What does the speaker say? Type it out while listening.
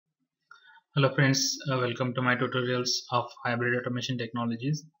Hello friends, welcome to my tutorials of hybrid automation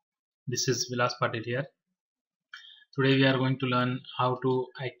technologies. This is Vilas Patil here. Today we are going to learn how to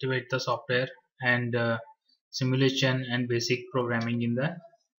activate the software and simulation and basic programming in the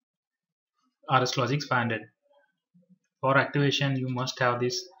RSLogix 500. For activation you must have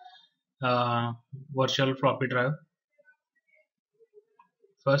this uh, virtual floppy drive.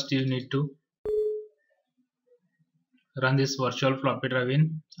 First you need to run this virtual floppy drive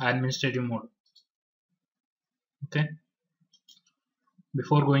in administrative mode. Okay.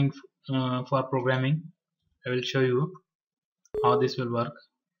 Before going for programming, I will show you how this will work.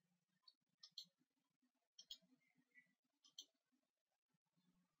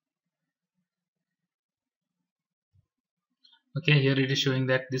 Okay, here it is showing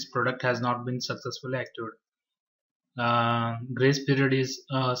that this product has not been successfully activated. Grace period is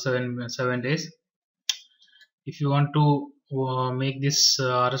 7 days. If you want to make this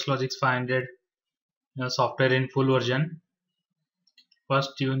RSLogix 500 software in full version,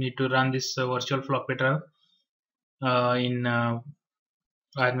 first you need to run this virtual floppy drive in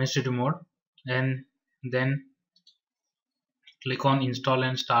administrative mode, and then click on install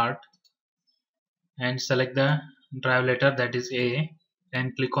and start, and select the drive letter, that is A,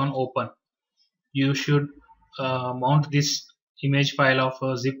 and click on open. You should mount this image file of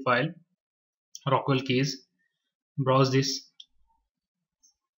a zip file, Rockwell keys. Browse this.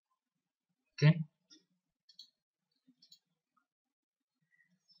 Okay.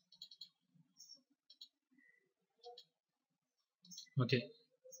 Okay.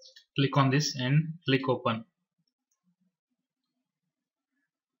 Click on this and click open.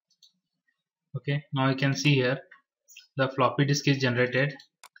 Okay. Now you can see here the floppy disk is generated,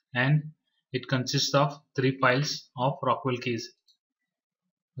 and it consists of 3 files of Rockwell keys.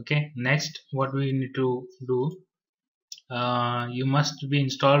 Okay. Next, what we need to do, you must be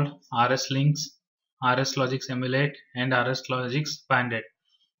installed RSLinx, RSLogix Emulate, and RSLogix 500.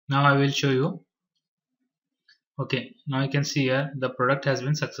 Now I will show you. Okay, now you can see here the product has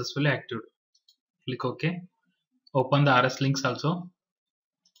been successfully activated. Click OK. Open the RSLinx also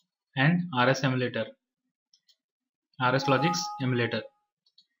and RS emulator, RSLogix emulator.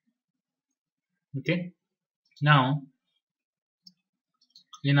 Okay. Now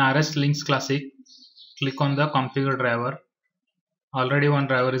in RSLinx Classic, click on the configure driver. Already one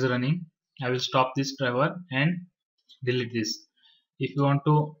driver is running. I will stop this driver and delete this. If you want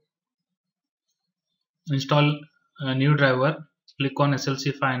to install a new driver, click on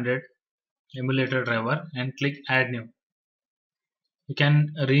SLC 500 emulator driver and click add new. You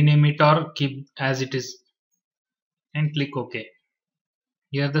can rename it or keep as it is and click OK.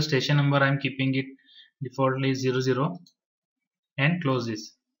 Here the station number I am keeping it defaultly 00 and close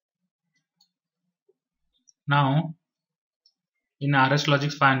this. Now in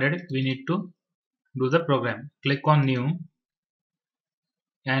RSLogix 500 we need to do the program. Click on new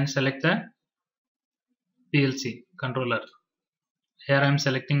and select the PLC controller. Here I am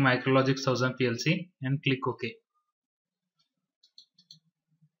selecting MicroLogix 1000 PLC and click OK.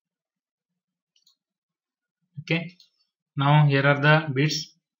 Okay. Now here are the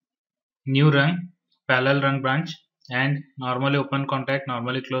bits: new rung, parallel rung branch, and normally open contact,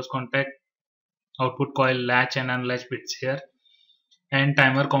 normally close contact, output coil, latch and unlatch bits here, and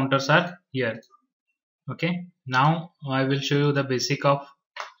timer counters are here. Okay. Now I will show you the basic of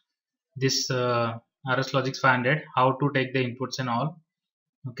this RSLogix 500, how to take the inputs and all.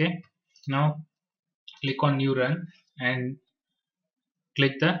 Okay. Now click on new run and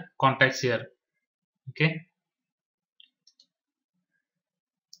click the contacts here. Okay.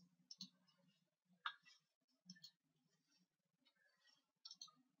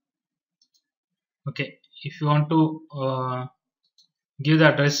 Okay. If you want to give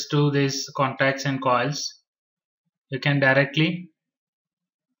the address to these contacts and coils, you can directly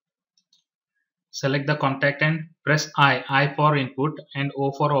select the contact and press I for input and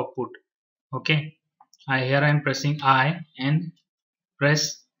O for output. Okay. Here I am pressing I and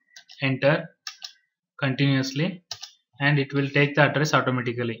press enter continuously, and it will take the address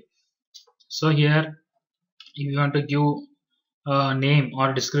automatically. So here if you want to give a name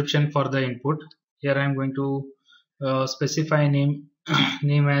or description for the input, here I am going to specify name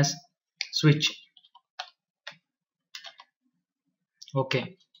name as switch.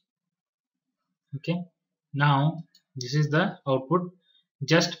 Okay. Okay. Now this is the output.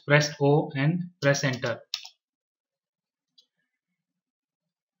 Just press O and press enter.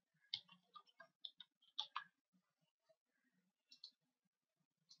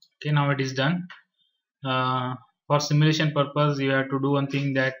 Okay, now it is done. For simulation purpose, you have to do one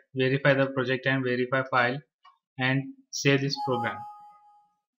thing, that verify the project and verify file and save this program.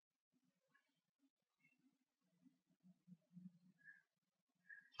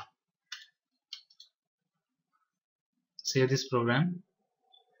 save this program.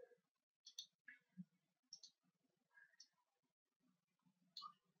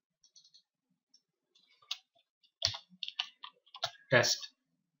 Test.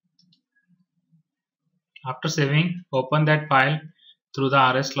 After saving, open that file through the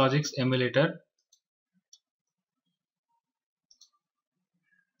RSLogix emulator.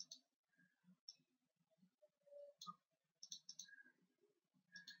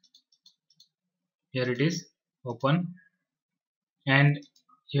 Here it is, open, and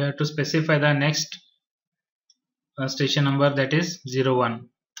you have to specify the next station number, that is 01.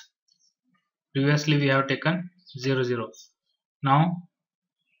 Previously we have taken 00. Now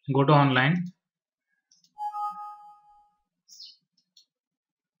go to online.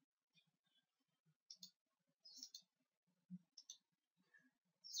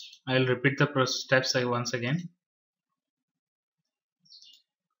 I will repeat the steps once again.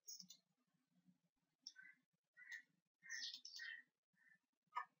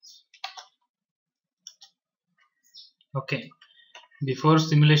 Okay, before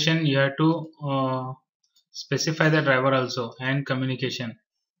simulation you have to specify the driver also and communication.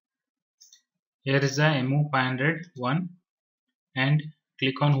 Here is the MU501 and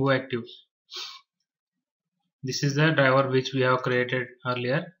click on Who Active. This is the driver which we have created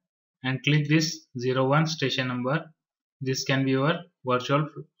earlier, and click this 01 station number. This can be your virtual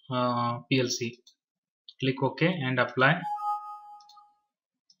PLC. Click OK and apply.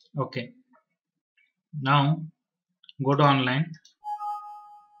 Okay. Now go to online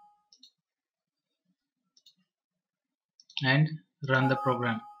and run the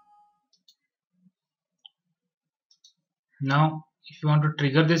program. Now if you want to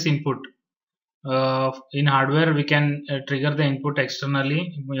trigger this input, in hardware we can trigger the input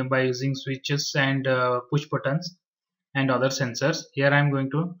externally by using switches and push buttons and other sensors. Here I am going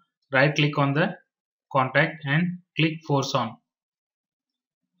to right click on the contact and click force on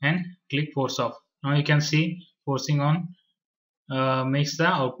and click force off. Now you can see forcing on makes the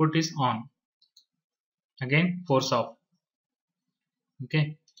output is on. Again force off.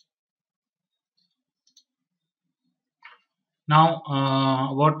 Okay. Now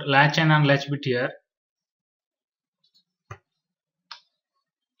about latch and unlatch bit here.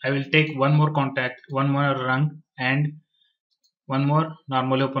 I will take one more contact, one more rung and one more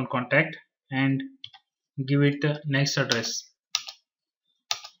normally open contact and give it the next address.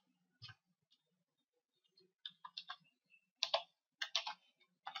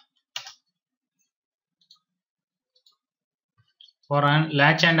 For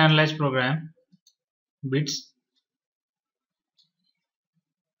latch and unlatch program bits,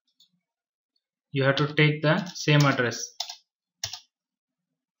 you have to take the same address.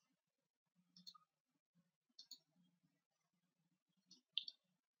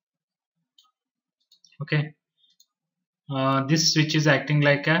 Okay. This switch is acting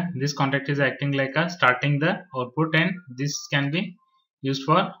like this contact is acting like starting the output, and this can be used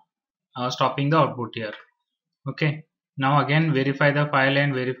for stopping the output here. Okay. Now again verify the file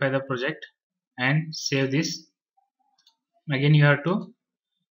and verify the project and save this. Again you have to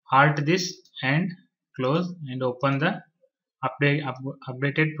halt this and close and open the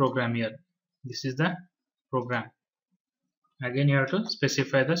updated program here. This is the program. Again you have to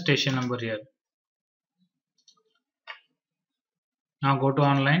specify the station number here. Now go to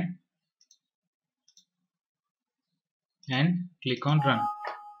online and click on run.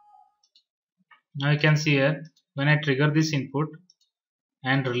 Now you can see here, when I trigger this input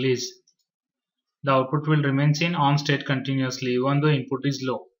and release, the output will remain in on state continuously even though input is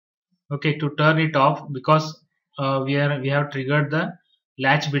low. Okay, to turn it off, because we have triggered the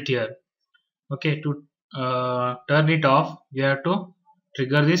latch bit here. Okay, to turn it off, we have to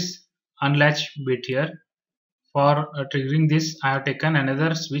trigger this unlatch bit here. For triggering this, I have taken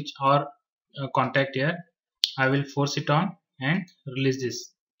another switch or contact here. I will force it on and release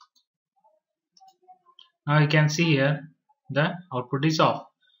this. Now you can see here the output is off.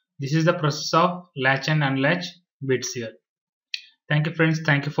 This is the process of latch and unlatch bits here. Thank you friends,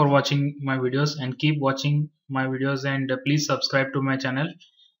 thank you for watching my videos, and keep watching my videos, and please subscribe to my channel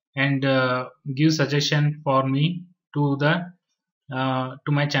and give suggestion for me to the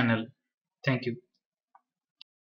to my channel. Thank you.